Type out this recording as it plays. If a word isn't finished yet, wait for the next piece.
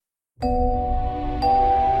So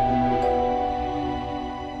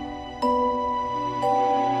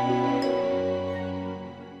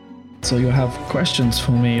you have questions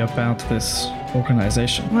for me about this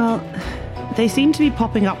organization? Well, they seem to be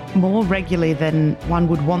popping up more regularly than one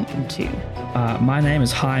would want them to. My name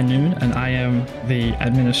is High Noon, and I am the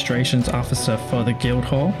administrations officer for the guild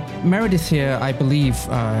hall. Meredith here, I believe,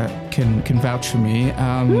 can vouch for me,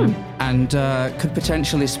 and could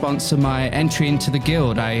potentially sponsor my entry into the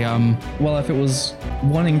guild. Well, if it was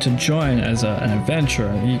wanting to join as an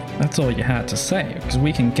adventurer, that's all you had to say, because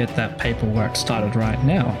we can get that paperwork started right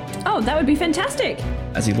now. Oh, that would be fantastic.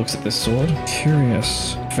 As he looks at this sword,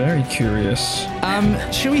 curious, very curious.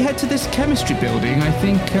 Should we head to this chemistry building? I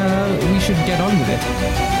think we should get on with it.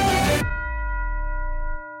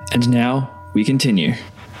 And now we continue.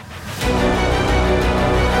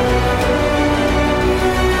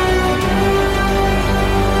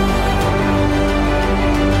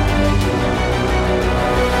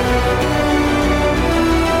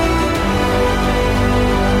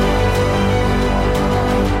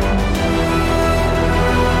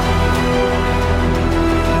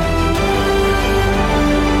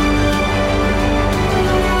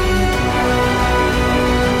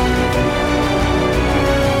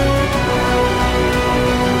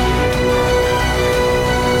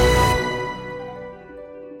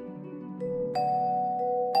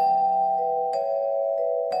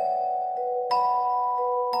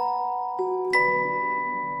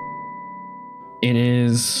 It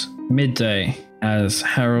is midday as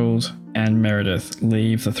Harold and Meredith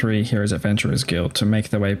leave the Three Heroes Adventurers Guild to make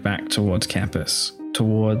their way back towards campus,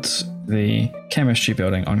 towards the chemistry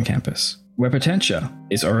building on campus, where Potentia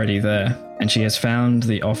is already there, and she has found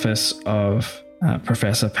the office of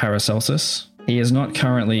Professor Paracelsus. He is not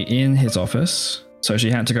currently in his office, so she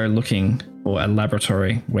had to go looking for a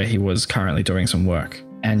laboratory where he was currently doing some work.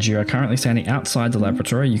 And you are currently standing outside the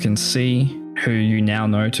laboratory. You can see who you now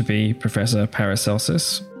know to be Professor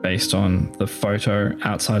Paracelsus based on the photo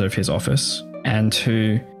outside of his office, and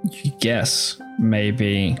who you guess may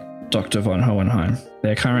be Dr. von Hohenheim.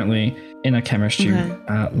 They're currently in a chemistry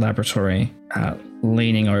laboratory,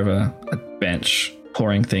 leaning over a bench,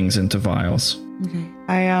 pouring things into vials. Okay.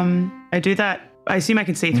 I do that. I assume I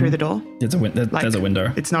can see through the door. There's a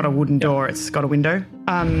window. It's not a wooden door. It's got a window.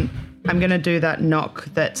 I'm going to do that knock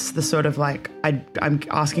that's the sort of like, I'm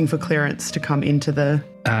asking for clearance to come into the...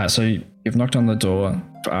 So you've knocked on the door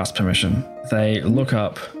to ask permission. They look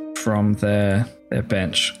up from their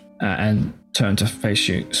bench and turn to face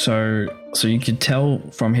you. So you could tell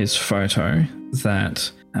from his photo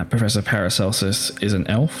that Professor Paracelsus is an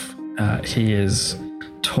elf. He is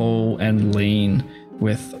tall and lean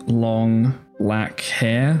with long black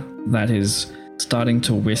hair that is starting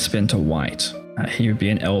to wisp into white. He would be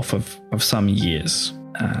an elf of some years.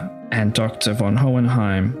 And Dr. von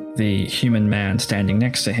Hohenheim, the human man standing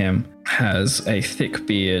next to him, has a thick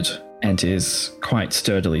beard and is quite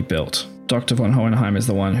sturdily built. Dr. von Hohenheim is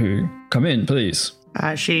the one who, come in, please.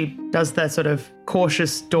 She does that sort of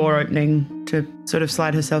cautious door opening to sort of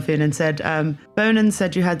slide herself in and said, Bonin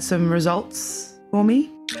said you had some results for me?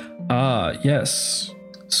 Yes.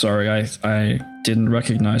 Sorry, I didn't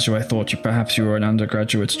recognize you. I thought perhaps you were an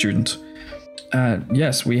undergraduate student.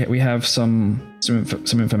 Yes, we have some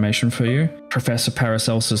information for you. Professor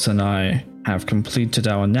Paracelsus and I have completed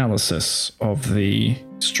our analysis of the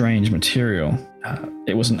strange material.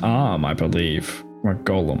 It was an arm, I believe, or a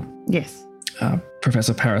golem. Yes.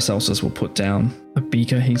 Professor Paracelsus will put down a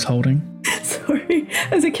beaker he's holding. Sorry,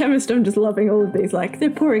 as a chemist, I'm just loving all of these. Like, they're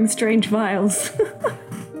pouring strange vials.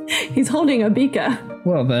 He's holding a beaker.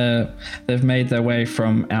 Well, they've made their way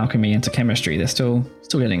from alchemy into chemistry. They're still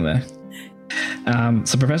getting there.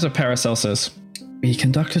 So Professor Paracelsus, we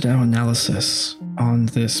conducted our analysis on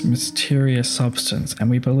this mysterious substance, and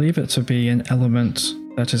we believe it to be an element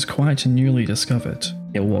that is quite newly discovered.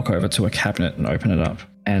 He'll walk over to a cabinet and open it up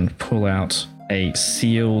and pull out a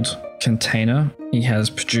sealed container. He has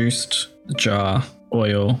produced a jar,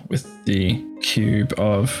 oil with the cube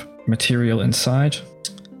of material inside.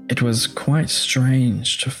 It was quite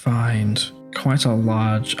strange to find quite a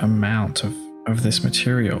large amount of this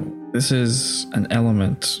material. This is an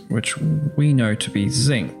element which we know to be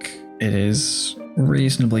zinc. It is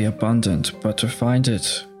reasonably abundant, but to find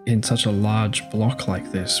it in such a large block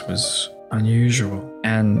like this was unusual.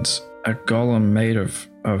 And a golem made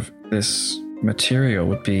of this material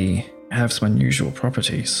would have some unusual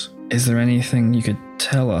properties. Is there anything you could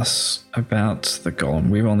tell us about the golem?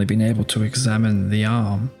 We've only been able to examine the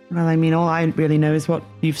arm. Well, I mean, all I really know is what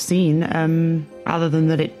you've seen, other than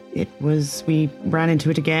that we ran into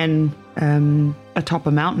it again atop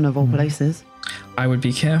a mountain of all places. I would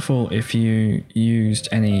be careful if you used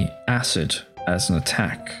any acid as an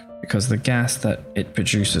attack, because the gas that it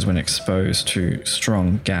produces when exposed to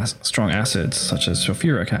strong acids, such as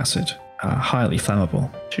sulfuric acid, are highly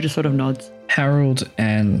flammable. She just sort of nods. Harold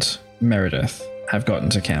and Meredith have gotten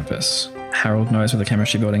to campus. Harold knows where the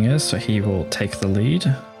chemistry building is, so he will take the lead.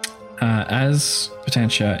 As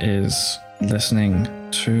Potentia is listening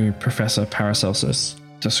to Professor Paracelsus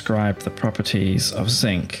describe the properties of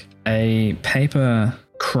zinc, a paper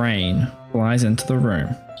crane flies into the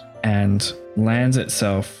room and lands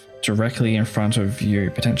itself directly in front of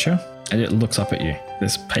you, Potentia, and it looks up at you,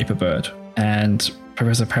 this paper bird. And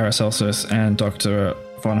Professor Paracelsus and Dr.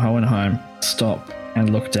 von Hohenheim stop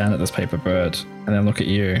and look down at this paper bird and then look at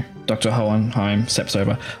you. Dr. Hohenheim steps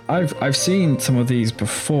over. I've seen some of these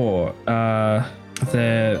before.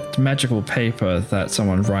 They're magical paper that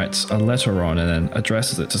someone writes a letter on and then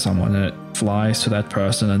addresses it to someone, and it flies to that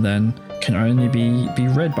person and then can only be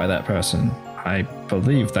read by that person. I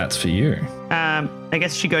believe that's for you. I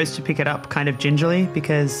guess she goes to pick it up kind of gingerly,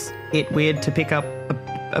 because it's weird to pick up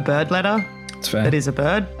a bird letter. It's fair. That is a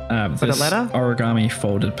bird, but a letter? Origami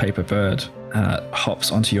folded paper bird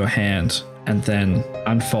hops onto your hand and then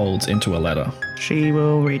unfolds into a letter. She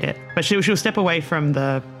will read it, but she'll step away from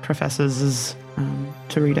the professors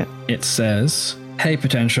to read it. It says, "Hey,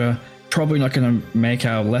 Potentia, probably not going to make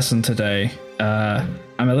our lesson today.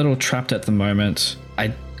 I'm a little trapped at the moment.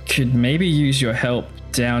 I could maybe use your help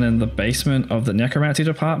down in the basement of the necromancy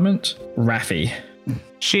department. Raffi."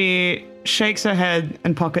 She shakes her head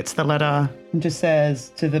and pockets the letter and just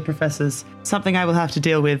says to the professors, "Something I will have to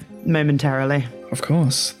deal with momentarily." Of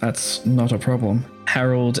course, that's not a problem.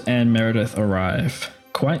 Harold and Meredith arrive.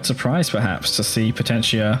 Quite surprised, perhaps, to see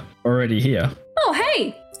Potentia already here. Oh,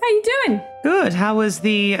 hey! How you doing? Good. How was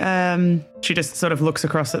the... She just sort of looks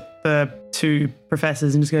across at the two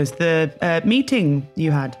professors and just goes, "The meeting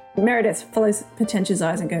you had." Meredith follows Potentia's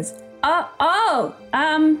eyes and goes,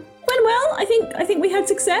 went well. I think we had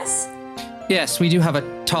success. Yes, we do have a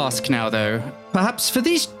task now, though. Perhaps for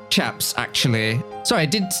these chaps, actually. Sorry,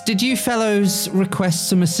 did you fellows request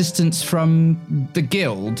some assistance from the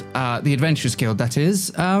guild, the Adventurers Guild, that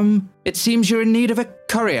is? It seems you're in need of a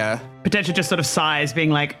courier. Potentia just sort of sighs, being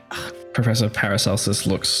like, "Ugh." Professor Paracelsus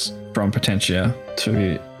looks from Potentia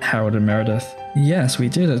to Harold and Meredith. Yes, we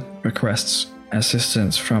did request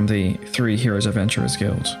assistance from the Three Heroes Adventurers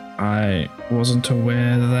Guild. I wasn't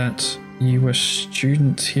aware that you were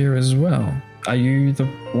students here as well. Are you the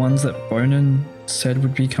ones that Bonin said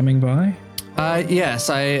would be coming by?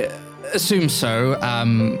 Yes, I assume so.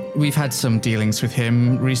 We've had some dealings with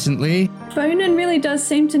him recently. Bonin really does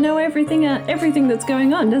seem to know everything that's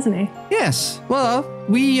going on, doesn't he? Yes. Well,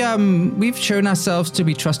 we've shown ourselves to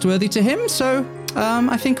be trustworthy to him, so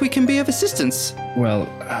I think we can be of assistance. Well,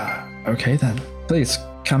 okay then. Please,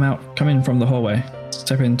 come in from the hallway.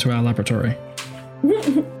 Step into our laboratory.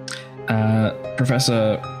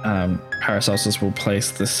 Professor Paracelsus will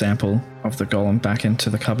place the sample of the golem back into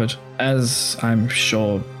the cupboard. As I'm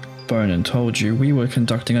sure Bonin told you, we were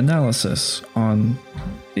conducting analysis on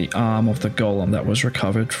the arm of the golem that was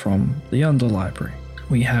recovered from the underlibrary.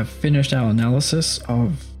 We have finished our analysis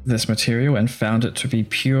of this material and found it to be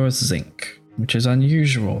pure zinc, which is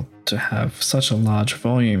unusual to have such a large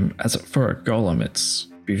volume. As for a golem, it's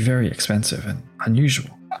be very expensive and unusual.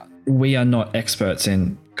 We are not experts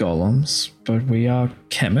in golems, but we are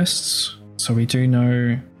chemists, so we do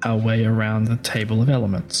know our way around the table of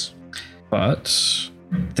elements. But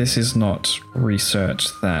this is not research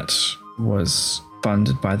that was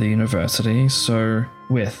funded by the university, so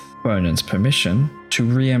with Bonin's permission, to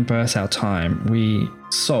reimburse our time, we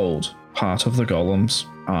sold part of the golem's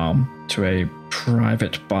arm to a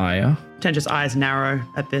private buyer. Potentia's eyes narrow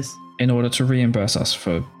at this. In order to reimburse us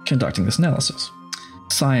for conducting this analysis.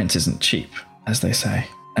 Science isn't cheap, as they say.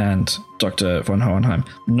 And Dr. von Hohenheim,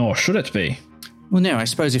 nor should it be. Well, no, I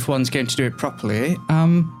suppose if one's going to do it properly.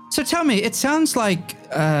 So tell me, it sounds like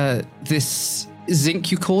this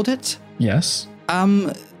zinc, you called it? Yes.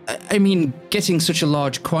 I mean, getting such a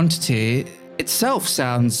large quantity itself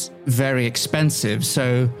sounds very expensive,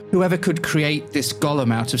 so whoever could create this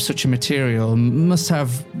golem out of such a material must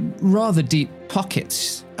have rather deep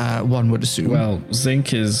pockets, one would assume. Well,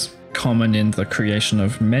 zinc is common in the creation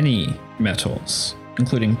of many metals,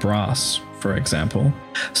 including brass, for example.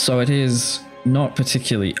 So it is not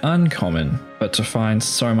particularly uncommon, but to find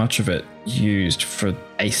so much of it used for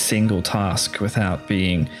a single task without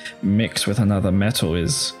being mixed with another metal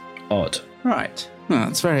is odd. Right. Well,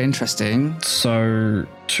 that's very interesting. So,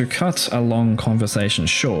 to cut a long conversation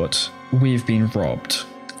short, we've been robbed.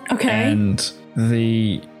 Okay. And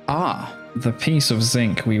the Ah. piece of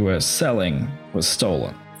zinc we were selling was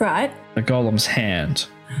stolen. Right. The golem's hand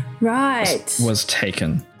Right. was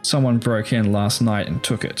taken. Someone broke in last night and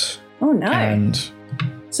took it. Oh no. And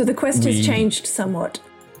So the quest we- has changed somewhat.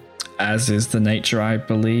 as is the nature, I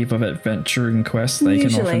believe, of adventuring quests, they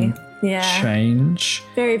Usually. can often change.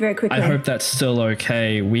 Very, very quickly. I hope that's still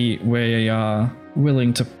okay. We are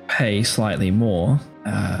willing to pay slightly more.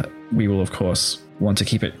 We will, of course, want to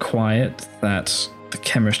keep it quiet that the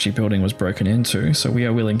chemistry building was broken into, so we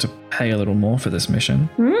are willing to pay a little more for this mission.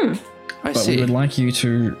 I But see. we would like you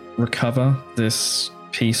to recover this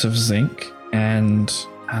piece of zinc, and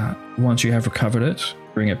once you have recovered it,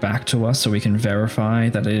 bring it back to us so we can verify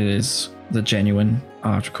that it is the genuine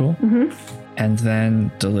article, and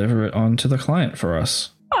then deliver it on to the client for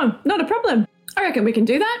us. Oh, not a problem. I reckon we can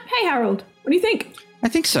do that. Hey, Harold, what do you think? I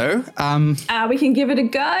think so. We can give it a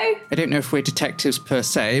go. I don't know if we're detectives per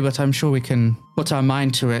se, but I'm sure we can put our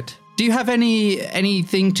mind to it. Do you have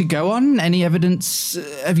anything to go on? Any evidence?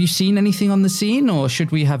 Have you seen anything on the scene, or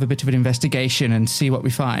should we have a bit of an investigation and see what we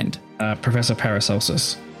find? Professor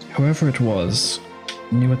Paracelsus, whoever it was,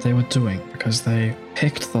 knew what they were doing because they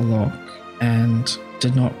picked the lock and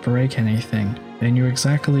did not break anything. They knew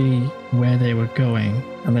exactly where they were going,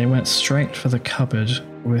 and they went straight for the cupboard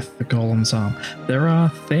with the golem's arm. There are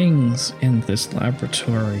things in this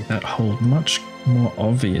laboratory that hold much more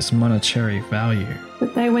obvious monetary value.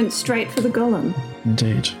 But they went straight for the golem.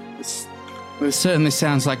 Indeed. Well, it certainly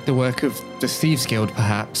sounds like the work of the Thieves Guild,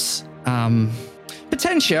 perhaps.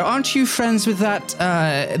 Potentia, aren't you friends with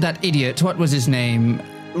that idiot? What was his name?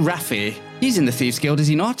 Raffi. He's in the Thieves Guild, is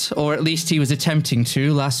he not? Or at least he was attempting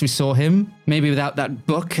to last we saw him. Maybe without that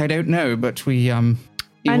book, I don't know, but we, I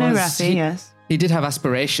know Raffi, yes. He did have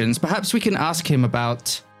aspirations. Perhaps we can ask him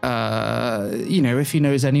about, if he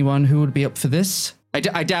knows anyone who would be up for this.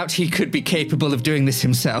 I doubt he could be capable of doing this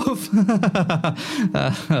himself.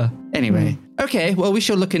 Anyway. Okay, well, we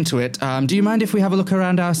shall look into it. Do you mind if we have a look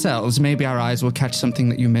around ourselves? Maybe our eyes will catch something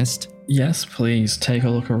that you missed. Yes, please take a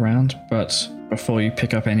look around, but before you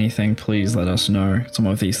pick up anything, please let us know. Some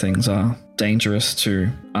of these things are dangerous to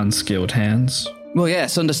unskilled hands. Well,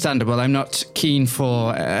 yes, understandable. I'm not keen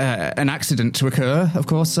for an accident to occur, of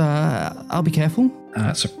course. I'll be careful.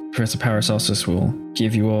 So Professor Paracelsus will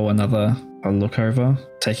give you all a look over,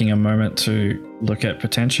 taking a moment to look at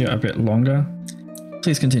Potentia a bit longer.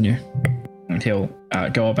 Please continue. And he'll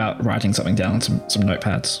go about writing something down on some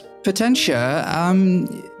notepads. Potentia,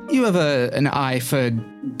 you have an eye for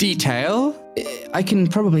detail. I can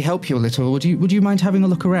probably help you a little. Would you mind having a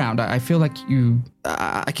look around? I feel like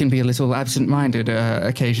I can be a little absent-minded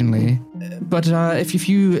occasionally. But if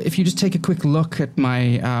you just take a quick look at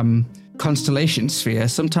my constellation sphere,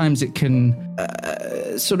 sometimes it can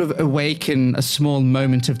sort of awaken a small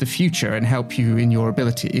moment of the future and help you in your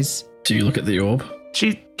abilities. Do you look at the orb?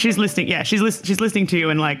 She's listening. Yeah, she's listening to you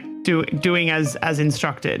and like doing as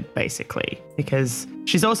instructed, basically, because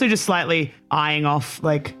she's also just slightly eyeing off,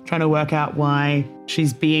 like trying to work out why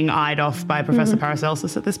she's being eyed off by Professor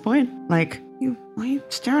Paracelsus at this point. Like, why are you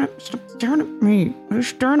staring at me? What are you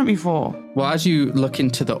staring at me for? Well, as you look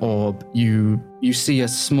into the orb, you see a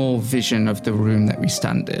small vision of the room that we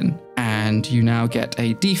stand in, and you now get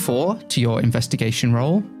a D4 to your investigation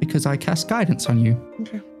roll because I cast guidance on you.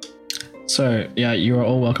 Okay. So, yeah, you are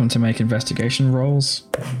all welcome to make investigation rolls.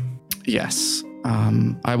 Yes.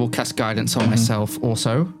 I will cast guidance on myself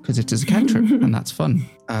also, because it is a cantrip, and that's fun.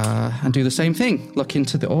 And do the same thing. Look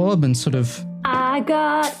into the orb and sort of... I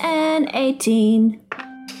got an 18.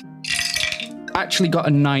 Actually got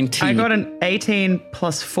a 19. I got an 18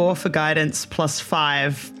 plus 4 for guidance plus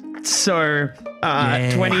 5, so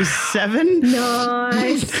 27.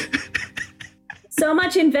 Nice. So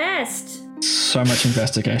much invest. So much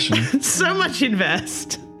investigation. So much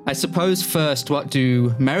invest. I suppose first, what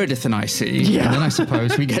do Meredith and I see? Yeah. And then I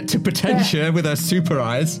suppose we get to Potentia with her super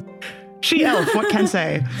eyes. She elf, what can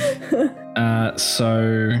say?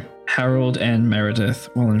 So Harold and Meredith,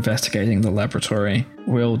 while investigating the laboratory,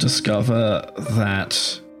 will discover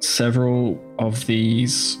that several of the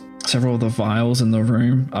vials in the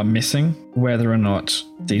room are missing. Whether or not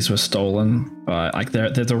these were stolen,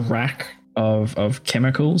 there's a rack of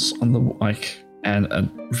chemicals on the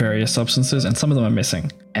and various substances, and some of them are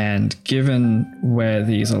missing. And given where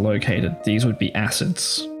these are located, these would be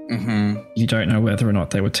acids. Mm-hmm. You don't know whether or not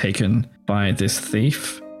they were taken by this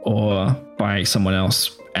thief or by someone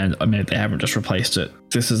else, and maybe they haven't just replaced it.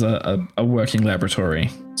 This is a working laboratory,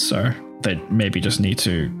 so they maybe just need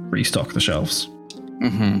to restock the shelves.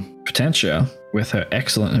 Mm-hmm. Potentia, with her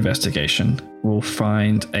excellent investigation, will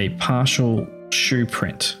find a partial shoe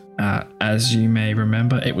print. As you may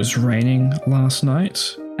remember, it was raining last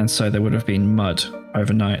night, and so there would have been mud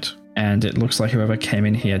overnight and it looks like whoever came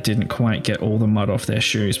in here didn't quite get all the mud off their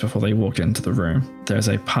shoes before they walked into the room. There's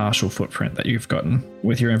a partial footprint that you've gotten.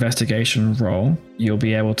 With your investigation roll, you'll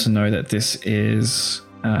be able to know that this is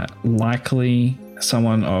likely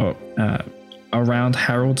someone around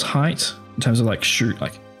Harold's height in terms of like shoe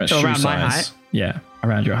So around size. my height? Yeah,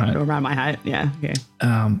 around your height. Around my height, yeah. Okay.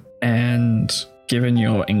 And given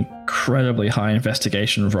your incredibly high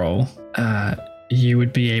investigation roll, you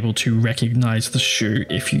would be able to recognize the shoe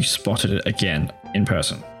if you spotted it again in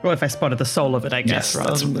person. Well, if I spotted the sole of it, I guess, Yes,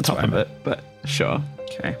 rather than the that's top what I of it. But sure.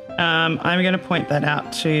 Okay. I'm going to point that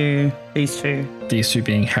out to these two. These two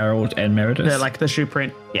being Harold and Meredith. They're like the shoe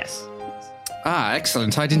print. Yes. Ah,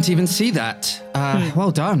 excellent. I didn't even see that.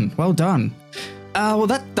 Well done. Well done. Well,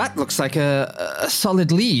 that looks like a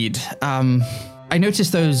solid lead. I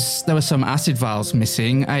noticed there were some acid vials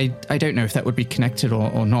missing. I don't know if that would be connected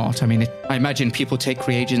or not. I mean, I imagine people take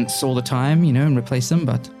reagents all the time, and replace them,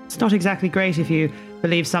 but... It's not exactly great if you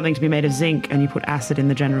believe something to be made of zinc and you put acid in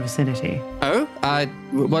the general vicinity. Oh?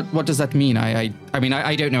 What does that mean? I mean,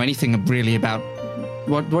 I don't know anything really about...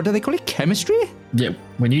 What do they call it? Chemistry? Yeah,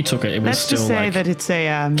 when you took it, it was Let's still just say like that it's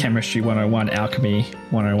a... Chemistry 101, Alchemy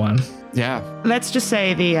 101. Yeah. Let's just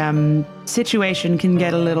say the situation can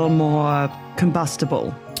get a little more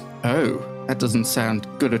combustible. Oh, that doesn't sound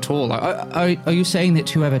good at all. Are you saying that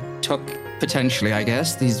whoever took, potentially, I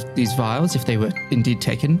guess, these vials, if they were indeed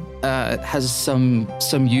taken, has some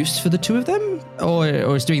use for the two of them? Or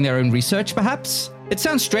is doing their own research, perhaps? It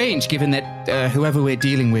sounds strange, given that whoever we're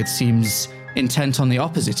dealing with seems intent on the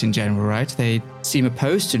opposite in general, right? They seem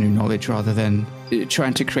opposed to new knowledge rather than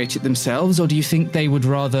trying to create it themselves. Or do you think they would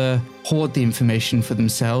rather hoard the information for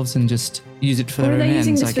themselves and just use it for Or their are own they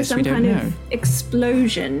using ends? this I for guess we some don't kind know. of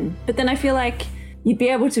explosion? But then I feel like you'd be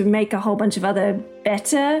able to make a whole bunch of other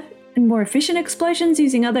better and more efficient explosions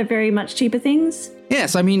using other very much cheaper things.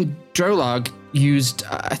 Yes, I mean, Drolag used,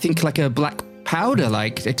 I think, like a black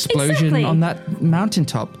powder-like explosion Exactly. on that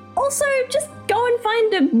mountaintop. Also, just go and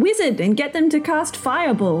find a wizard and get them to cast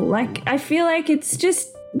Fireball. Like, I feel like it's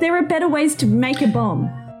just, there are better ways to make a bomb.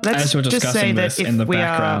 Let's As we're just say discussing that this, if in the we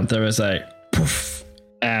background, there is a poof,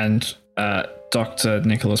 and Dr.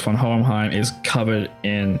 Nicholas von Hohenheim is covered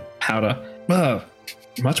in powder. Oh,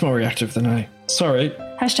 much more reactive than I. Sorry.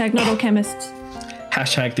 Hashtag not all chemists.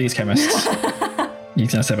 Hashtag these chemists. You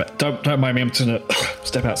can step out. Don't mind me. I'm just gonna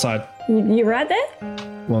step outside. You right there?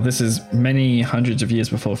 Well, this is many hundreds of years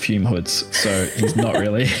before fume hoods, so he's not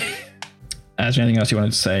really. Is there anything else you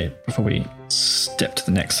wanted to say before we step to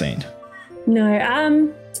the next scene? No,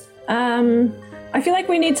 I feel like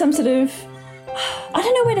we need some sort of, I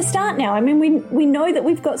don't know where to start now. I mean, we know that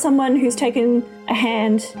we've got someone who's taken a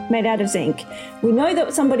hand made out of zinc. We know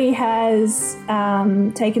that somebody has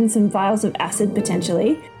taken some vials of acid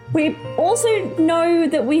potentially. We also know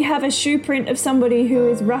that we have a shoe print of somebody who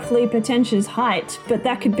is roughly Potentia's height, but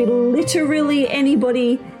that could be literally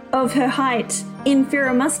anybody of her height in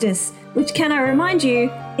Ferromustis, which, can I remind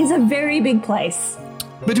you, is a very big place.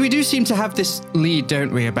 But we do seem to have this lead,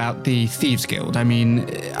 don't we, about the Thieves Guild? I mean,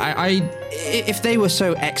 if they were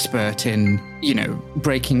so expert in,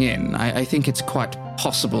 breaking in, I think it's quite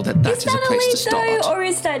possible that is a place to start. Though, or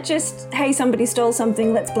is that just, hey, somebody stole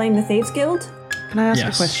something, let's blame the Thieves Guild? Can I ask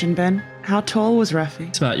Yes. a question, Ben? How tall was Raffi?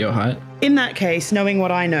 It's about your height. In that case, knowing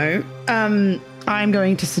what I know, I'm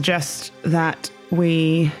going to suggest that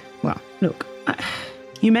we... Well, look,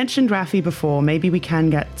 you mentioned Raffi before. Maybe we can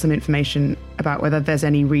get some information about whether there's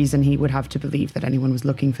any reason he would have to believe that anyone was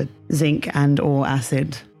looking for zinc and or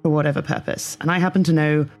acid for whatever purpose. And I happen to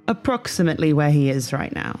know approximately where he is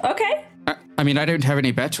right now. Okay. I mean, I don't have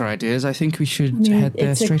any better ideas. I think we should head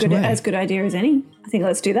there It's straight away. as good idea as any. I think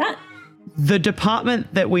let's do that. The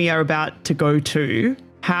department that we are about to go to,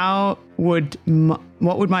 what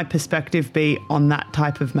would my perspective be on that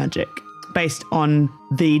type of magic based on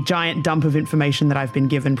the giant dump of information that I've been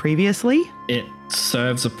given previously? It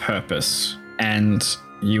serves a purpose, and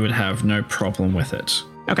you would have no problem with it.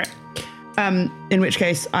 Okay. In which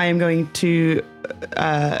case, I am going to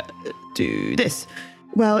do this.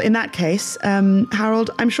 Well, in that case,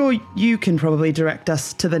 Harold, I'm sure you can probably direct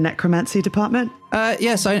us to the necromancy department.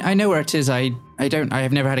 Yes, I know where it is. I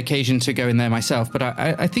have never had occasion to go in there myself, but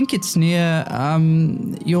I think it's near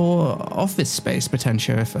your office space,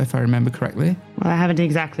 Potentia, if I remember correctly. Well, I haven't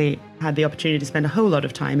exactly had the opportunity to spend a whole lot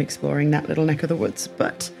of time exploring that little neck of the woods,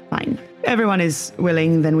 but fine. If everyone is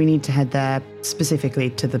willing, then we need to head there, specifically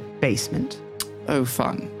to the basement. Oh,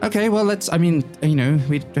 fun. Okay, well,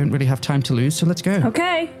 we don't really have time to lose, so let's go.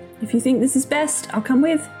 Okay. If you think this is best, I'll come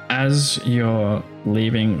with. As you're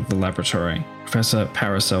leaving the laboratory, Professor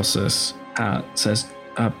Paracelsus says,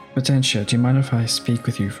 Potentia, do you mind if I speak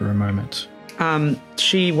with you for a moment?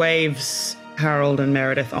 She waves Harold and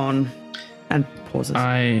Meredith on and pauses.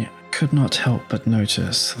 I could not help but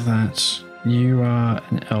notice that you are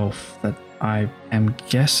an elf that I am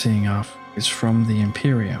guessing is from the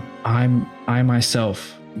Imperium. I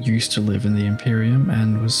myself used to live in the Imperium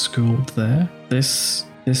and was schooled there. This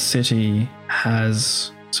city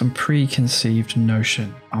has some preconceived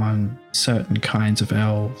notion on certain kinds of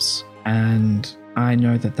elves, and I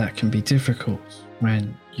know that can be difficult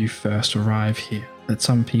when you first arrive here, that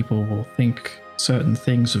some people will think certain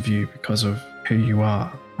things of you because of who you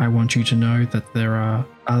are. I want you to know that there are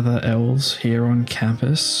other elves here on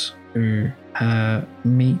campus who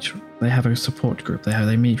they have a support group.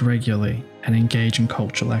 They meet regularly and engage in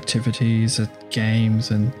cultural activities at games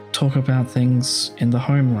and talk about things in the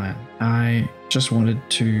homeland. I just wanted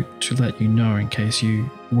to let you know in case you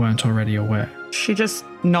weren't already aware. She just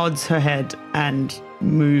nods her head and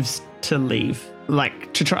moves to leave,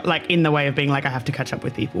 in the way of being like, I have to catch up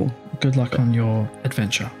with people. Good luck on your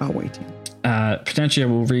adventure. I'll wait. Potentia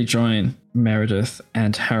will rejoin Meredith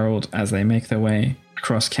and Harold as they make their way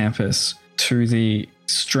across campus to the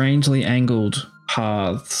strangely angled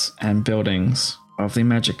paths and buildings of the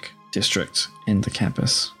magic district in the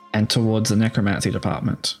campus and towards the necromancy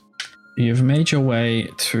department. You've made your way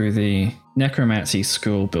to the necromancy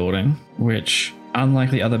school building, which,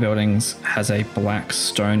 unlike the other buildings, has a black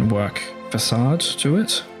stonework facade to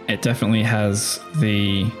it. It definitely has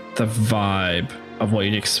the vibe of what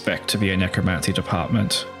you'd expect to be a necromancy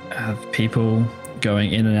department. People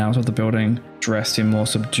going in and out of the building, dressed in more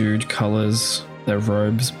subdued colors, their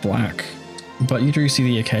robes black. But you do see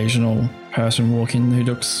the occasional person walk in who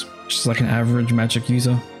looks just like an average magic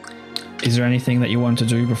user. Is there anything that you want to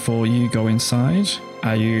do before you go inside?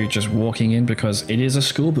 Are you just walking in because it is a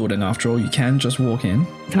school building after all? You can just walk in.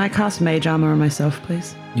 Can I cast mage armor on myself,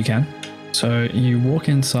 please? You can. So you walk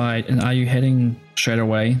inside, and are you heading straight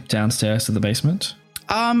away downstairs to the basement?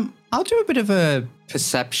 I'll do a bit of a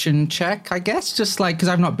perception check, I guess, just because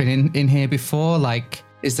I've not been in here before.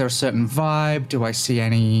 Is there a certain vibe? Do I see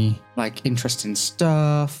any interesting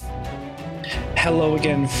stuff? Hello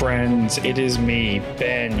again, friends. It is me,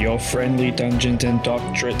 Ben, your friendly Dungeons and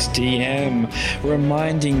Doctorates DM,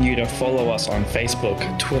 reminding you to follow us on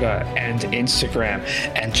Facebook, Twitter, and Instagram,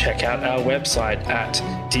 and check out our website at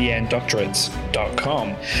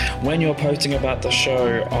dndoctorates.com. When you're posting about the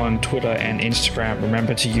show on Twitter and Instagram,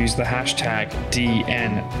 remember to use the hashtag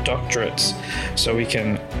DNDoctorates so we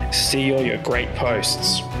can see all your great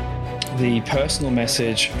posts. The personal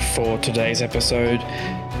message for today's episode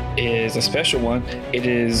is a special one. It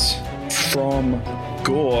is from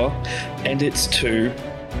Gore, and it's to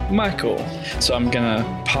Michael. So I'm gonna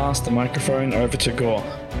pass the microphone over to Gore.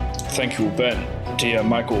 Thank you, Ben. Dear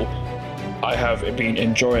Michael, I have been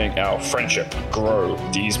enjoying our friendship grow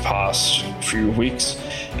these past few weeks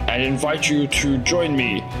and invite you to join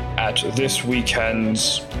me at this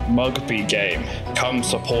weekend's Mugby game. Come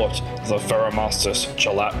support the Ferromastus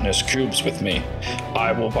Gelatinous Cubes with me.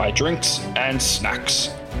 I will buy drinks and snacks.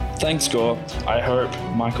 Thanks, Gore. I hope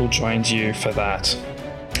Michael joins you for that.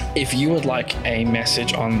 If you would like a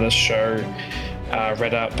message on this show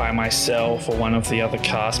read out by myself or one of the other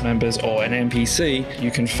cast members or an NPC,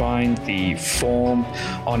 you can find the form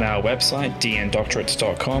on our website,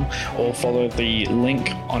 dndoctorates.com, or follow the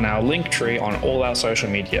link on our link tree on all our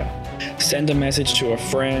social media. Send a message to a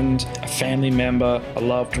friend, a family member, a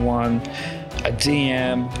loved one, a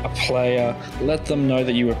DM, a player. Let them know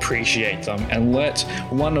that you appreciate them, and let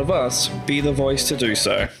one of us be the voice to do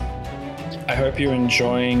so. I hope you're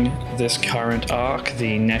enjoying this current arc.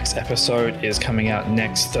 The next episode is coming out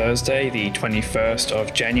next Thursday, the 21st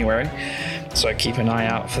of January, so keep an eye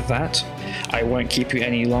out for that. I won't keep you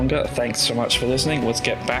any longer. Thanks so much for listening. Let's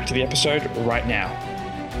get back to the episode right now.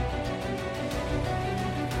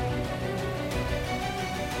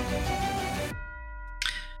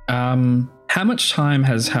 How much time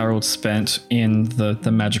has Harold spent in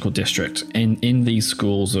the magical district, in these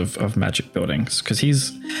schools of magic buildings? Because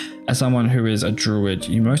he's, as someone who is a druid,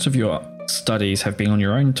 most of your studies have been on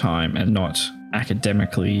your own time and not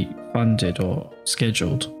academically funded or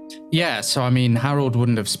scheduled. Yeah, so Harold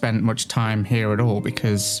wouldn't have spent much time here at all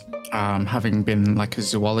because having been a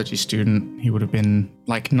zoology student, he would have been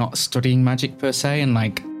not studying magic per se,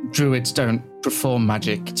 and druids don't perform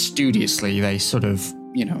magic studiously. They sort of,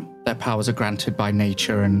 their powers are granted by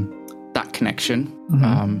nature and that connection.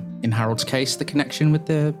 Mm-hmm. In Harold's case, the connection with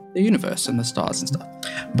the universe and the stars and stuff.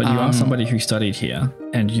 But you are somebody who studied here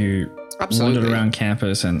and you absolutely wandered around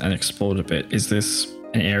campus and explored a bit. Is this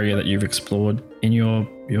an area that you've explored in your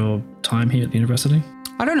time here at the university?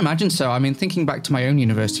 I don't imagine so. I mean, thinking back to my own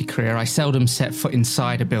university career, I seldom set foot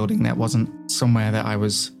inside a building that wasn't somewhere that I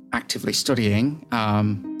was actively studying,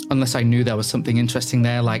 unless I knew there was something interesting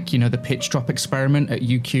there, like, you know, the pitch drop experiment at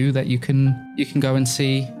UQ that you can go and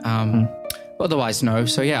see. But otherwise, no.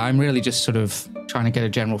 So yeah, I'm really just sort of trying to get a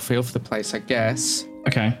general feel for the place, I guess.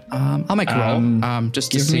 Okay. I'll make a roll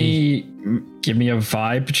just to see. Give me a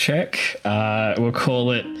vibe check. We'll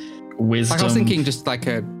call it wisdom. Like I was thinking just like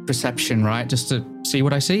a perception, right? Just to see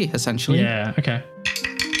what I see, essentially. Yeah, okay.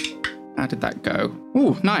 How did that go?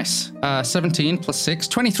 Ooh, nice. 17 plus 6,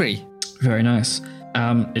 23. Very nice.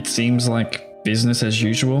 It seems like business as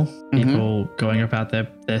usual. People going about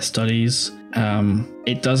their studies.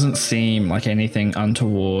 It doesn't seem like anything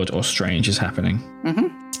untoward or strange is happening.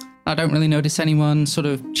 I don't really notice anyone sort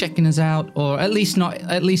of checking us out, or at least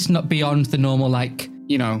not beyond the normal, like,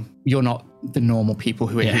 you know, you're not the normal people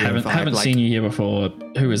who are here. Haven't like, seen you here before.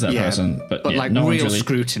 Who is that person? But yeah, like no real one's really,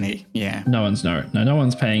 scrutiny. Yeah. No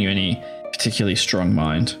one's paying you any particularly strong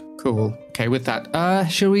mind. Cool. Okay, with that,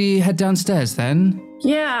 shall we head downstairs then?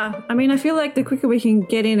 Yeah, I mean, I feel like the quicker we can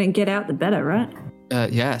get in and get out, the better, right?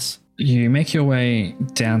 Yes. You make your way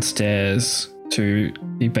downstairs to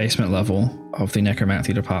the basement level of the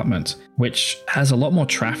necromancy department, which has a lot more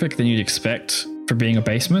traffic than you'd expect for being a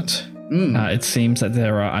basement. It seems that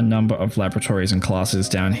there are a number of laboratories and classes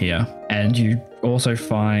down here, and you also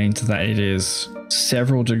find that it is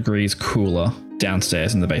several degrees cooler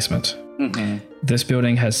downstairs in the basement. This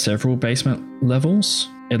building has several basement levels.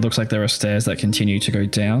 It looks like there are stairs that continue to go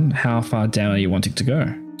down. How far down are you wanting to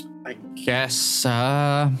go? I guess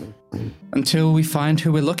until we find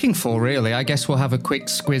who we're looking for, really. I guess we'll have a quick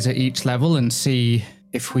squiz at each level and see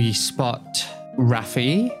if we spot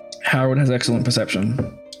Raffi. Harold has excellent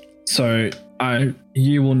perception. So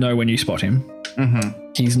you will know when you spot him.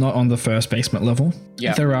 He's not on the first basement level.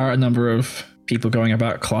 Yeah. There are a number of people going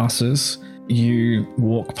about classes. You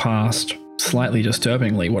walk past, slightly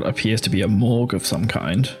disturbingly, what appears to be a morgue of some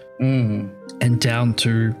kind. And down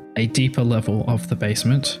to a deeper level of the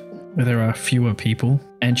basement, where there are fewer people.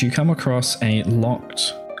 And you come across a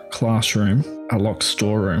locked classroom, a locked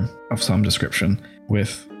storeroom of some description,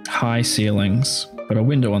 with high ceilings, but a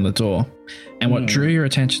window on the door. And what drew your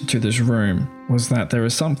attention to this room was that there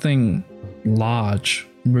is something large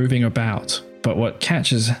moving about. But what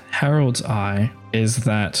catches Harold's eye is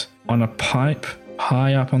that on a pipe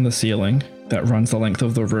high up on the ceiling that runs the length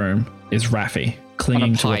of the room is Raffi,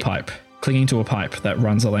 clinging to a pipe that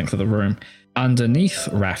runs the length of the room. Underneath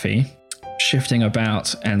Raffi, shifting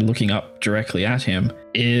about and looking up directly at him,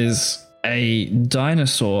 is a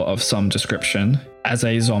dinosaur of some description as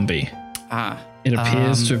a zombie. It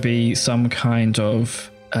appears to be some kind of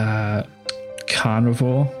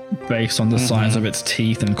carnivore based on the size of its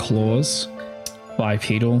teeth and claws,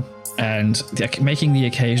 bipedal, and making the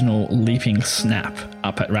occasional leaping snap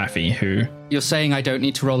up at Raffi, who... You're saying I don't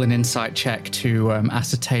need to roll an insight check to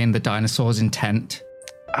ascertain the dinosaur's intent?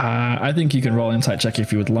 I think you can roll an insight check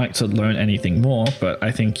if you would like to learn anything more, but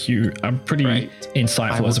I think you are pretty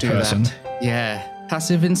insightful as a person. That. Yeah.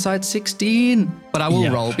 Passive insight 16. But I will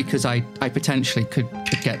roll because I potentially could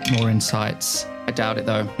get more insights. I doubt it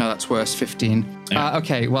though. No, that's worse. 15. Yeah.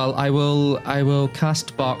 Okay, well, I will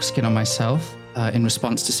cast bark skin on myself in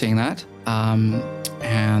response to seeing that.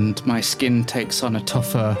 And my skin takes on a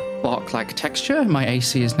tougher bark-like texture. My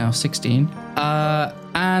AC is now 16.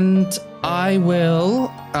 And I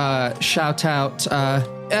will shout out,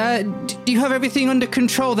 do you have everything under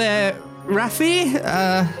control there, Raffi?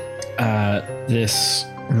 This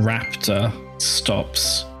raptor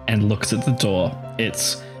stops and looks at the door.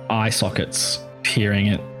 Its eye sockets peering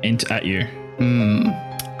at you.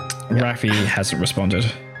 Raffi hasn't responded.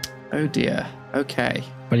 Oh dear. Okay.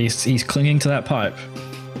 But he's clinging to that pipe.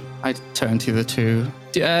 I turn to the two.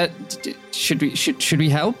 Should we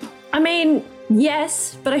help? I mean,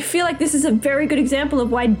 yes, but I feel like this is a very good example of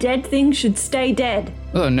why dead things should stay dead.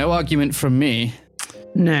 Oh, no argument from me.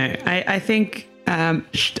 No, I think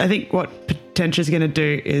what Potentia's going to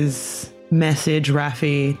do is message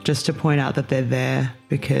Raffi just to point out that they're there,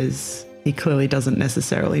 because he clearly doesn't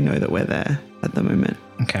necessarily know that we're there at the moment.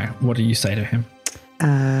 Okay, what do you say to him?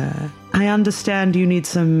 I understand you need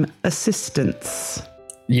some assistance.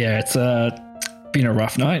 Yeah, it's been a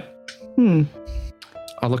rough night.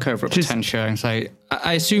 I'll look over at Potentia and say,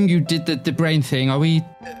 I assume you did the brain thing. Are we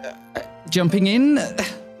jumping in?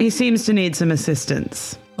 He seems to need some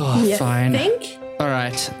assistance. Oh, You fine. think? All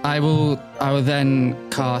right. I will then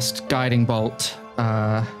cast Guiding Bolt.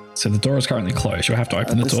 So the door is currently closed. You'll have to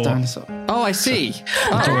open the door. Dinosaur. Oh, I see.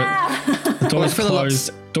 The door is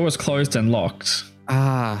closed. Door is closed and locked.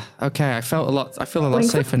 Okay. I feel a lot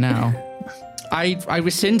safer now. I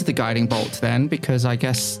rescind the guiding bolt then, because I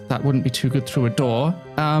guess that wouldn't be too good through a door.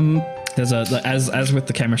 There's as with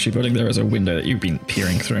the chemistry building, there is a window that you've been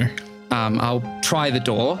peering through. I'll try the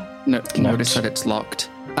door. Notice that it's locked.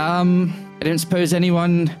 I don't suppose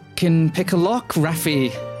anyone can pick a lock.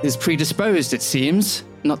 Raffi is predisposed, it seems.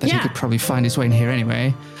 Not that he could probably find his way in here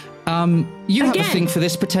anyway. You have a thing for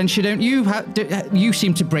this potential, don't you? You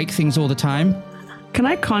seem to break things all the time. Can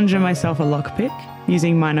I conjure myself a lockpick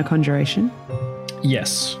using minor conjuration?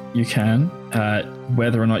 Yes, you can.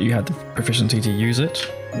 Whether or not you have the proficiency to use it,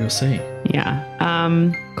 we'll see. Yeah.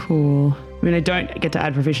 Cool. I mean, I don't get to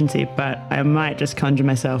add proficiency, but I might just conjure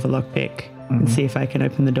myself a lockpick and see if I can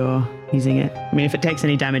open the door using it. I mean, if it takes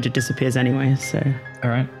any damage, it disappears anyway, so... All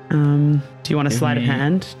right. Do you want a sleight of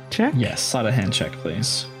hand check? Yes, sleight of hand check,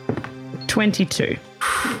 please. 22.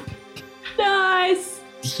 Nice.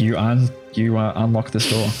 You unlock this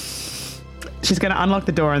door. She's going to unlock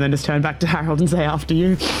the door and then just turn back to Harold and say, after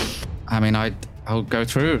you. I mean, I'll go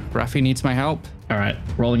through. Raffi needs my help. All right,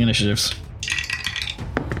 rolling initiatives.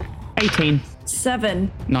 18.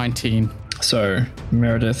 7. 19. So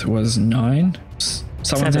Meredith was 9.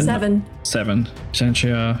 Someone said 7. 7.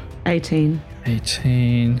 Potentia 18.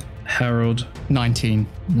 18. Harold 19.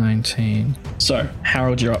 19. So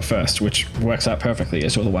Harold, you're up first, which works out perfectly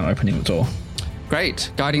as you're the one opening the door.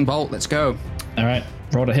 Great. Guiding bolt. Let's go. All right,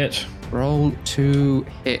 roll to hit. Roll to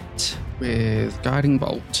hit with guiding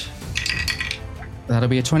bolt. That'll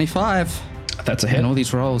be a 25. That's a hit. And all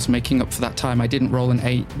these rolls making up for that time I didn't roll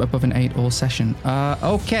above an 8 all session.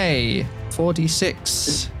 Okay.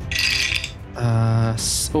 4d6.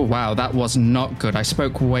 Oh wow, that was not good. I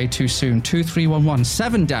spoke way too soon. 2, 3, 1, 1.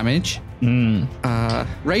 7 damage.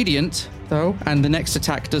 Radiant though, and the next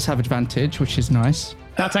attack does have advantage, which is nice.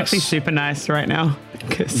 That's actually super nice right now.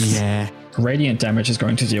 Yeah, Radiant damage is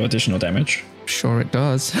going to deal additional damage sure it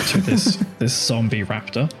does. to this zombie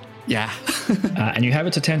raptor. Yeah. And you have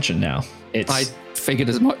its attention now. I figured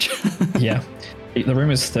as much. Yeah. The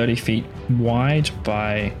room is 30 feet wide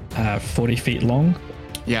by 40 feet long,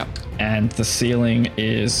 Yeah. and the ceiling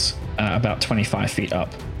is about 25 feet up.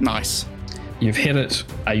 Nice. You've hit it.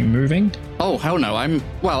 Are you moving? Oh hell no!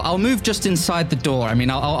 I'll move just inside the door. I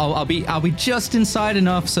mean, I'll be just inside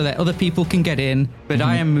enough so that other people can get in, but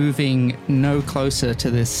I am moving no closer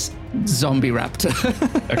to this zombie raptor.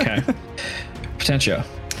 Okay. Potentia.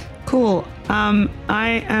 Cool.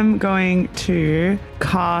 I am going to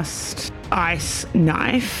cast Ice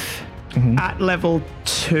Knife at level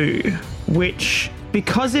 2, which,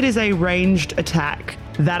 because it is a ranged attack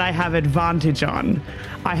that I have advantage on,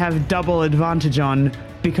 I have double advantage on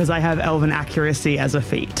because I have Elven Accuracy as a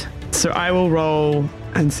feat. So I will roll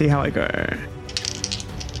and see how I go.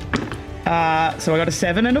 So I got a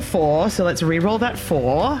 7 and a 4, so let's re-roll that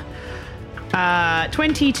 4.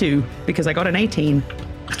 22, because I got an 18.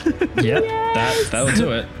 Yep. That'll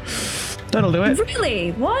do it. That'll do it.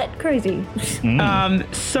 Really? What? Crazy.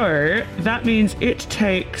 So that means it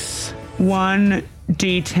takes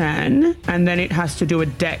 1d10 and then it has to do a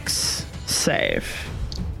dex save.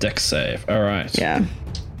 Dex save. All right. Yeah.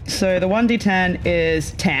 So the 1d10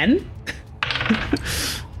 is 10,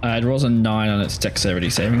 It rolls a 9 on its dexterity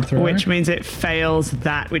saving throw. which means it fails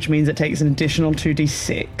that, which means it takes an additional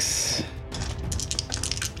 2d6.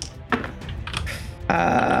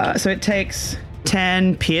 So it takes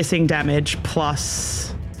 10 piercing damage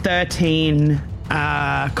plus 13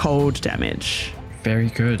 cold damage. Very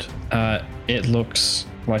good. It looks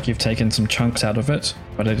like you've taken some chunks out of it,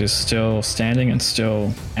 but it is still standing and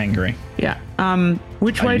still angry. Yeah.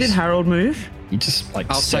 Which way did Harold move? You just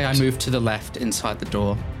I'll say I moved to the left inside the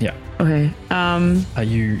door. Yeah. Okay. Are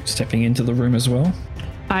you stepping into the room as well?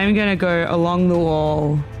 I'm gonna go along the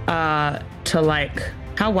wall to like.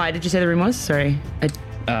 How wide did you say the room was? Sorry.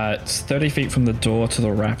 It's 30 feet from the door to the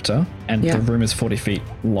raptor, and Yeah. the room is 40 feet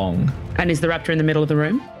long. And is the raptor in the middle of the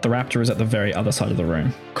room? The raptor is at the very other side of the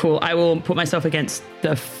room. Cool. I will put myself against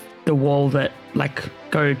the wall that like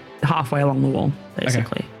go halfway along the wall,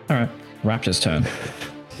 basically. All right. Raptor's turn.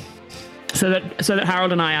 So that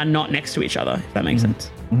Harold and I are not next to each other. If that makes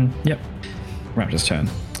sense. Yep. Raptor's turn.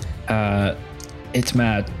 It's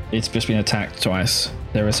mad. It's just been attacked twice.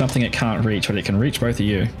 There is something it can't reach, but it can reach both of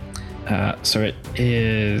you. So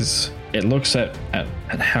it looks at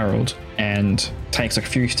Harold and takes a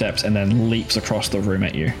few steps and then leaps across the room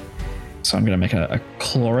at you. So I'm going to make a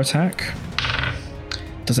claw attack.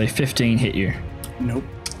 Does a 15 hit you? Nope.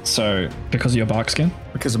 So because of your bark skin?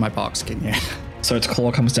 Because of my bark skin, yeah. So its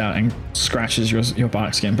claw comes down and scratches your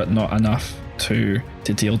bark skin, but not enough to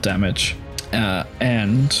deal damage.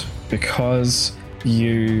 And because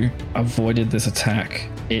you avoided this attack,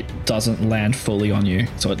 it doesn't land fully on you,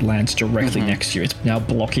 so it lands directly next to you. It's now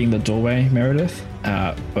blocking the doorway, Meredith,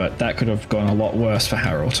 but that could have gone a lot worse for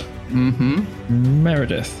Harold.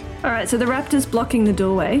 Meredith. All right, so the raptor's blocking the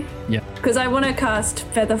doorway. Yeah. Because I want to cast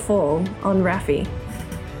Featherfall on Raffi.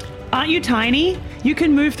 Aren't you tiny? You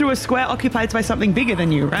can move through a square occupied by something bigger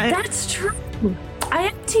than you, right? That's true. I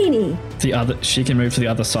am teeny. She can move to the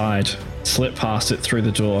other side, slip past it through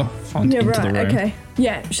the door into the room. Okay.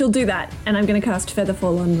 Yeah, she'll do that, and I'm going to cast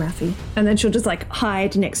Featherfall on Raffi, and then she'll just like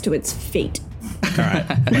hide next to its feet. All right.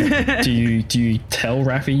 Wait, do you tell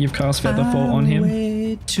Raffi you've cast Featherfall on him?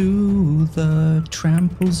 Way to the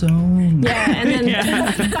trample zone. Yeah, and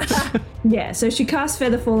then yeah, so she casts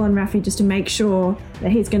Featherfall on Raffi just to make sure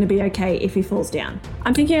that he's going to be okay if he falls down.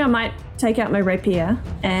 I'm thinking I might take out my rapier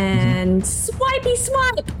and swipey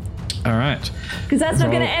swipe, All right. because that's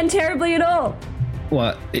not going to end terribly at all.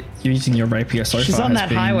 What? Using your rapier so She's far on has that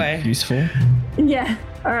been highway. useful. Yeah.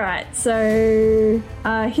 All right. So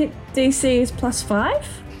hit DC is +5.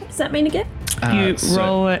 What does that mean again? You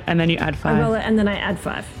roll it and then you add 5. I roll it and then I add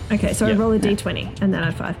 5. Okay, so I Yeah. roll a d20 and then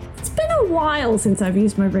add 5. It's been a while since I've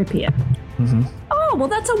used my rapier. Oh, well,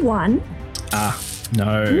 that's a 1.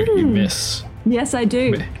 No, you miss. Yes, I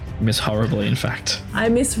do. Miss horribly, in fact. I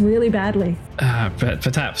miss really badly. But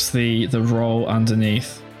perhaps the roll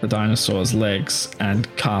underneath the dinosaur's legs and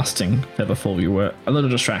casting Featherfall, you were a little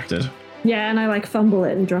distracted. Yeah, and I like fumble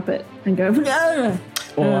it and drop it and go. "Ugh."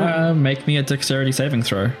 Or make me a dexterity saving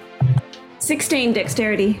throw. 16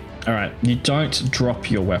 dexterity. All right, you don't drop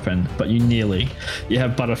your weapon, but you nearly. You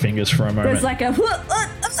have butterfingers for a moment. There's like a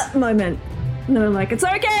moment. And then I'm like, it's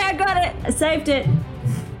okay, I got it. I saved it.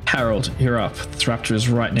 Harold, you're up. This raptor is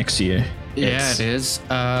right next to you. Yeah, it is.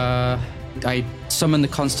 I summon the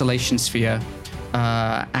constellation sphere,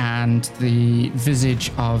 and the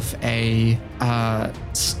visage of a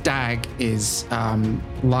stag is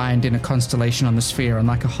lined in a constellation on the sphere, and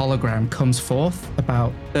like a hologram comes forth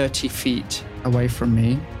about 30 feet away from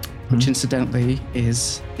me, which incidentally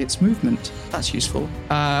is its movement. That's useful.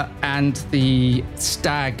 And the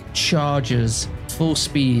stag charges full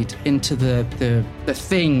speed into the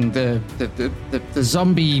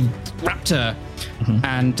zombie raptor,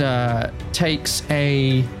 and takes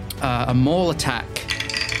a maul attack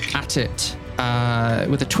at it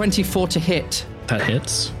with a 24 to hit, That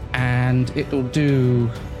hits. and it'll do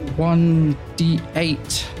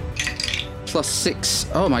 1d8 plus 6.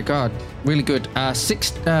 Oh my god, really good.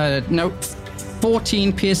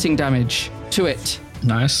 14 piercing damage to it.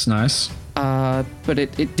 Nice. But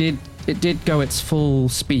it did go its full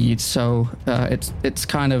speed, so it's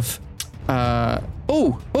kind of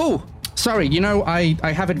sorry,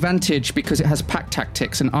 I have advantage because it has pack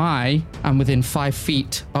tactics, and I am within 5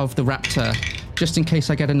 feet of the raptor, just in case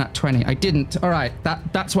I get a nat 20. I didn't. All right,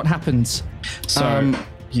 that's what happens. So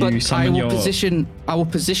you But summon I will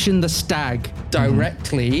position the stag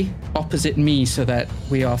directly opposite me so that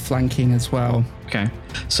we are flanking as well. Okay.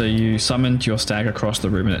 So you summoned your stag across the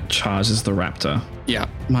room and it charges the raptor. Yeah,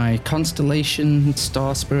 my constellation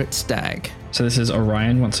star spirit stag. So this is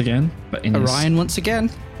Orion once again, but in Orion once again.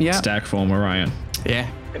 Yeah. his stag form, Orion. Yeah.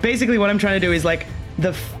 Basically, what I'm trying to do is like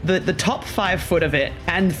the top 5 foot of it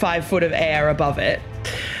and 5 foot of air above it.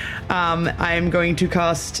 I am going to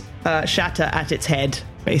cast Shatter at its head,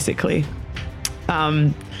 basically,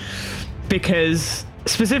 because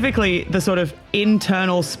specifically the sort of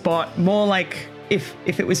internal spot, more like if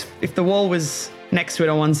the wall was next to it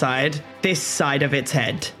on one side, this side of its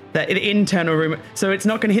head, the internal room. So it's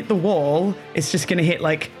not going to hit the wall. It's just going to hit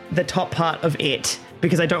like the top part of it,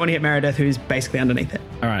 because I don't want to hit Meredith, who's basically underneath it.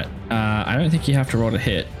 All right. I don't think you have to roll to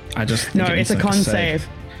hit. I just think No, it it's needs a to make con save.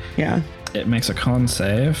 Yeah. It makes a con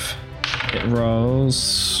save. It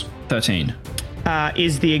rolls 13.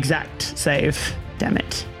 Is the exact save. Damn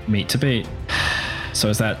it. Meet to beat. So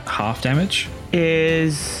is that half damage?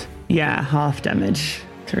 Is, yeah, half damage.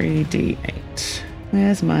 3d8.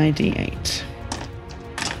 Where's my d8?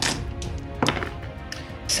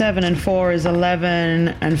 7 and 4 is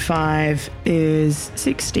 11, and 5 is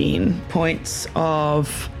 16 points of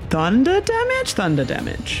thunder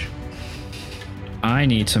damage. I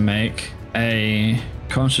need to make a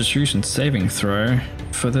Constitution saving throw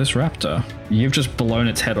for this raptor. You've just blown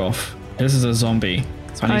its head off. This is a zombie.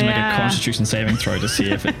 So I need to make a Constitution saving throw to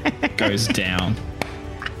see if it goes down.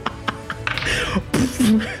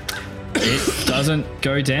 It doesn't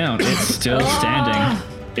go down. It's still standing.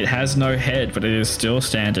 It has no head, but it is still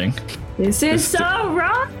standing. This is so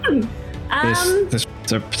wrong.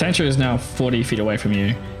 So Potential is now 40 feet away from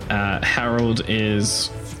you. Harold is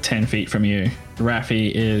 10 feet from you.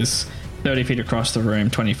 Raffi is 30 feet across the room,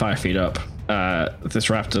 25 feet up. This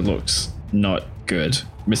raptor looks not good,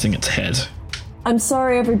 missing its head. I'm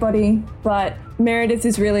sorry, everybody, but Meredith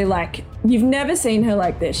is really like, you've never seen her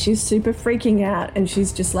like this. She's super freaking out, and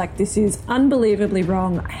she's just like, this is unbelievably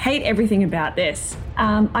wrong. I hate everything about this.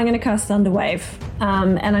 I'm going to cast Thunderwave,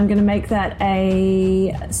 and I'm going to make that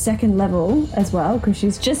a 2nd level as well, because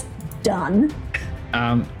she's just done.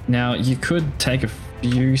 Now, you could take a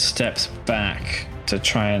few steps back to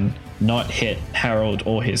try and not hit Harold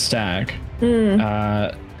or his stag.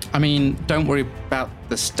 I mean, don't worry about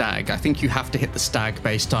the stag. I think you have to hit the stag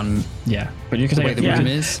based on but you can the way take the a room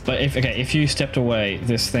few. is. But if you stepped away,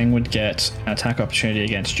 this thing would get an attack opportunity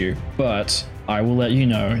against you. But I will let you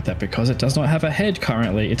know that because it does not have a head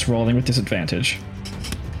currently, it's rolling with disadvantage.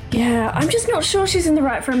 Yeah, I'm just not sure she's in the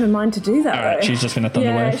right frame of mind to do that. All right, though. she's just going to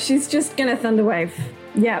Thunderwave. Yeah, she's just going to Thunderwave.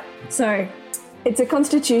 Yep. So it's a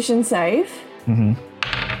Constitution save.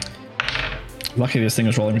 Luckily, this thing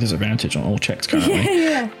is rolling with disadvantage on all checks currently.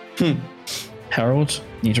 Yeah. Harold,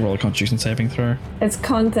 you need to roll a Constitution saving throw. It's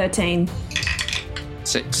Con 13.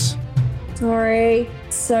 6. Sorry.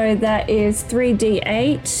 So that is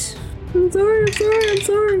 3d8. I'm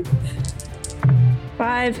sorry.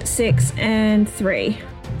 5, 6, and 3.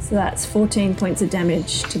 So that's 14 points of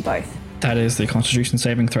damage to both. That is the Constitution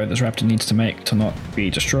saving throw this raptor needs to make to not be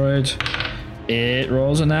destroyed. It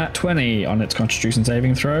rolls a nat 20 on its Constitution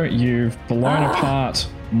saving throw. You've blown apart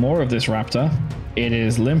more of this raptor. It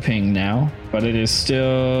is limping now, but it is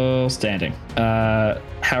still standing.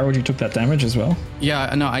 Harold, you took that damage as well.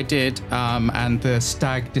 Yeah, no, I did. And the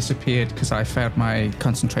stag disappeared because I failed my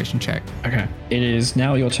concentration check. Okay. It is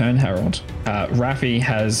now your turn, Harold. Raffi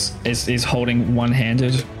is holding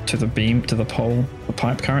one-handed to the beam, to the pole, the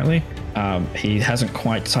pipe currently. He hasn't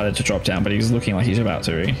quite decided to drop down, but he's looking like he's about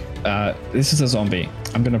to. This is a zombie.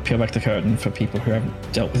 I'm going to peel back the curtain for people who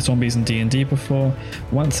haven't dealt with zombies in D&D before.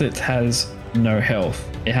 Once it has no health,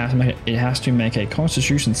 it has to make a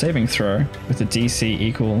Constitution saving throw with a DC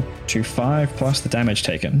equal to 5 plus the damage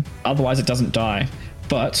taken. Otherwise, it doesn't die.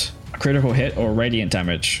 But a critical hit or radiant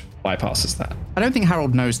damage bypasses that. I don't think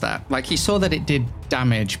Harold knows that. Like, he saw that it did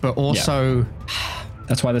damage, but also...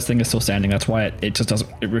 That's why this thing is still standing. That's why it just doesn't.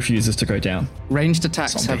 It refuses to go down. Ranged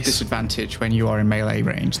attacks have Zombies. Disadvantage when you are in melee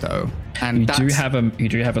range, though. And You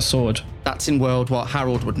do have a sword. That's in world what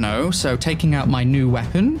Harold would know. So taking out my new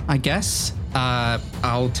weapon, I guess,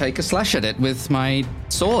 I'll take a slash at it with my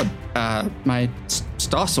sword, my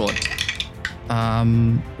star sword.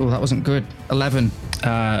 Oh, that wasn't good. 11.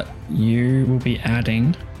 You will be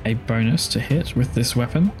adding a bonus to hit with this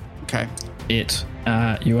weapon. Okay.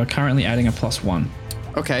 You are currently adding a +1.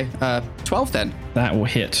 Okay. 12 then. That will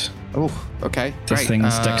hit. Oh, okay. This Great.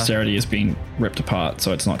 thing's dexterity is being ripped apart,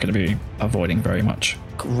 so it's not going to be avoiding very much.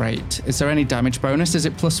 Great. Is there any damage bonus? Is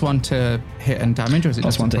it +1 to hit and damage, or is it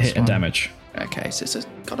just +1 to hit and +1? damage. Okay, so it's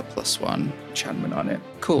got a +1 enchantment on it.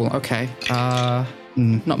 Cool. Okay.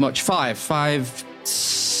 Not much. 5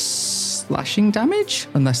 slashing damage,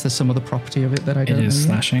 unless there's some other property of it that I don't know. It is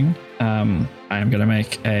yet. slashing. I am going to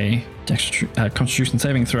make a Constitution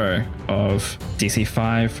saving throw of DC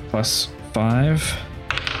 5 plus 5.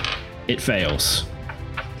 It fails.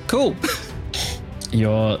 Cool.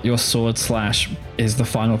 Your sword slash is the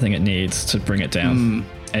final thing it needs to bring it down.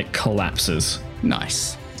 It collapses.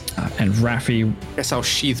 Nice. And Raffi, Guess I'll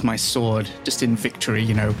sheath my sword just in victory,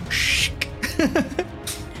 you know.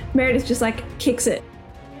 Meredith just like kicks it.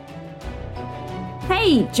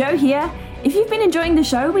 Hey, Joe here. If you've been enjoying the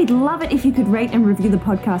show, we'd love it if you could rate and review the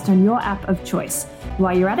podcast on your app of choice.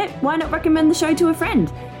 While you're at it, why not recommend the show to a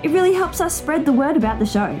friend? It really helps us spread the word about the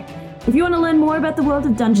show. If you want to learn more about the world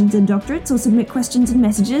of Dungeons and Doctorates or submit questions and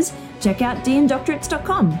messages, check out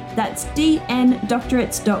dndoctorates.com. That's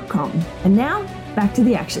dndoctorates.com. And now, back to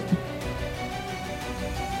the action.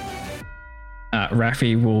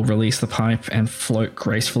 Raffi will release the pipe and float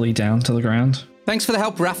gracefully down to the ground. Thanks for the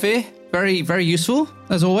help, Raffi. Very, very useful,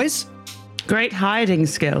 as always. Great hiding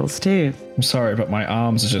skills, too. I'm sorry, but my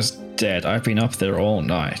arms are just dead. I've been up there all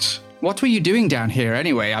night. What were you doing down here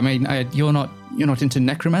anyway? I mean, you're not into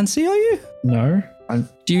necromancy, are you? No?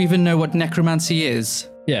 Do you even know what necromancy is?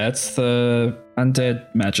 Yeah, it's the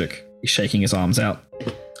undead magic. He's shaking his arms out.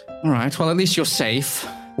 All right, well, at least you're safe.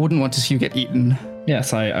 Wouldn't want to see you get eaten.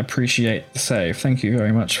 Yes, I appreciate the save. Thank you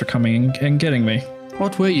very much for coming and getting me.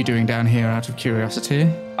 What were you doing down here, out of curiosity?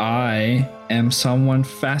 I am someone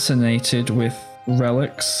fascinated with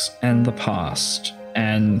relics and the past,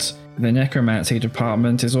 and the necromancy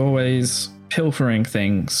department is always pilfering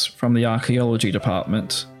things from the archaeology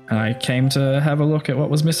department, and I came to have a look at what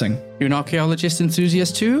was missing. You're an archaeologist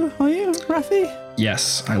enthusiast too, are you, Raffi?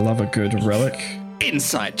 Yes, I love a good relic.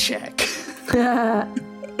 Insight check.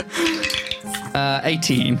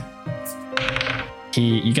 18.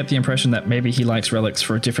 you get the impression that maybe he likes relics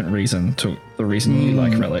for a different reason to the reason you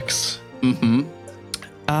like relics.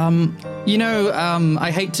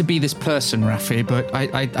 I hate to be this person, Raffi, but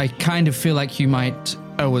I kind of feel like you might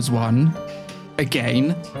owe us one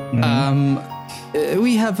again.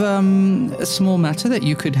 We have a small matter that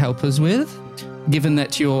you could help us with, given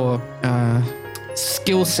that your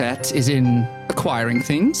skill set is in acquiring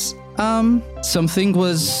things. Something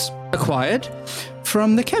was acquired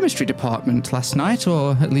from the chemistry department last night,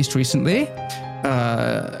 or at least recently.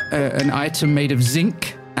 An item made of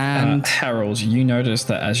zinc and... Harold, you notice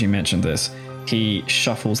that as you mentioned this, he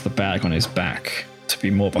shuffles the bag on his back to be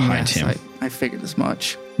more behind him. I figured as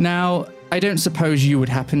much. Now, I don't suppose you would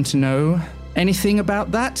happen to know anything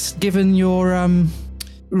about that, given your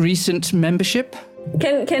recent membership?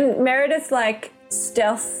 Can Meredith like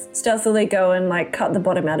stealthily go and like cut the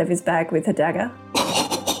bottom out of his bag with her dagger?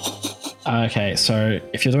 Okay, so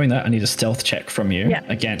if you're doing that, I need a stealth check from you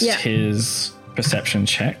against Yeah. his perception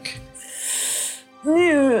check.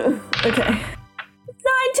 Okay. 19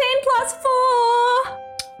 plus 4!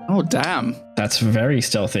 Oh, damn. That's very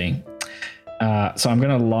stealthy. So I'm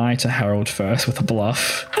going to lie to Harold first with a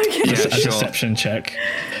bluff. Okay. Just a deception check.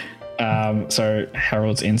 So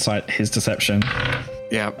Harold's insight, his deception.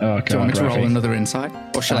 Yeah. Oh, God, Do you want me to roll Rafi. another insight?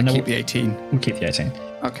 Or shall I no, keep the 18? We'll keep the 18.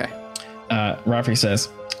 Okay. Rafi says,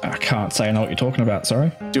 I can't say I know what you're talking about,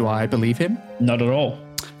 sorry. Do I believe him? Not at all.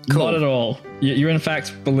 Cool. Not at all. You in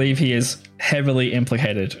fact believe he is heavily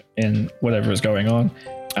implicated in whatever is going on.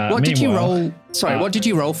 What did you meanwhile- roll? Sorry, what did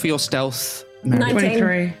you roll for your stealth? Mary? 19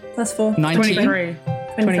 23. plus 4. 19? 23.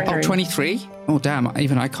 23. Oh, 23? Oh, damn.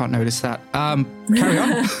 Even I can't notice that. Carry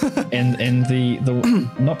on. In the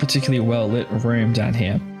not particularly well lit room down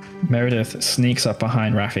here, Meredith sneaks up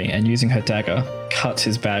behind Raffi and using her dagger cuts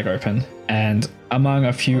his bag open, and among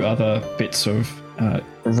a few other bits of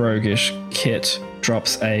roguish kit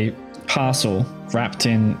drops a parcel wrapped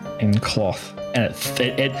in cloth, and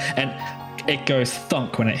it goes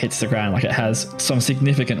thunk when it hits the ground, like it has some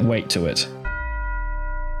significant weight to it.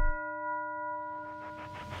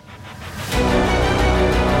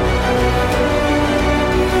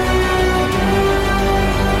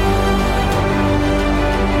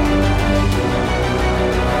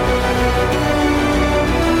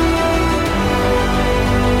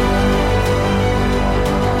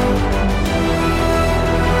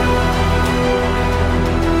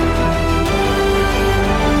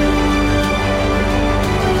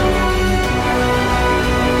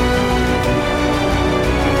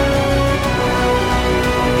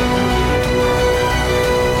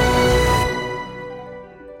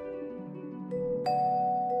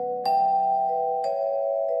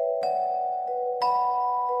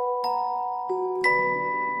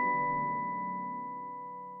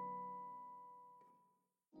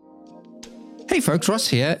 Hey folks, Ross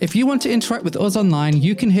here. If you want to interact with us online,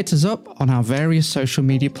 you can hit us up on our various social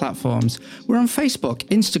media platforms. We're on Facebook,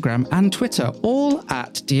 Instagram, and Twitter, all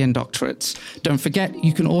at DN Doctorates. Don't forget,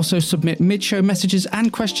 you can also submit mid-show messages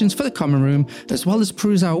and questions for the Common Room, as well as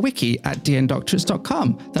peruse our wiki at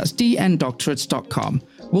dndoctorates.com. That's dndoctorates.com.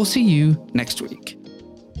 We'll see you next week.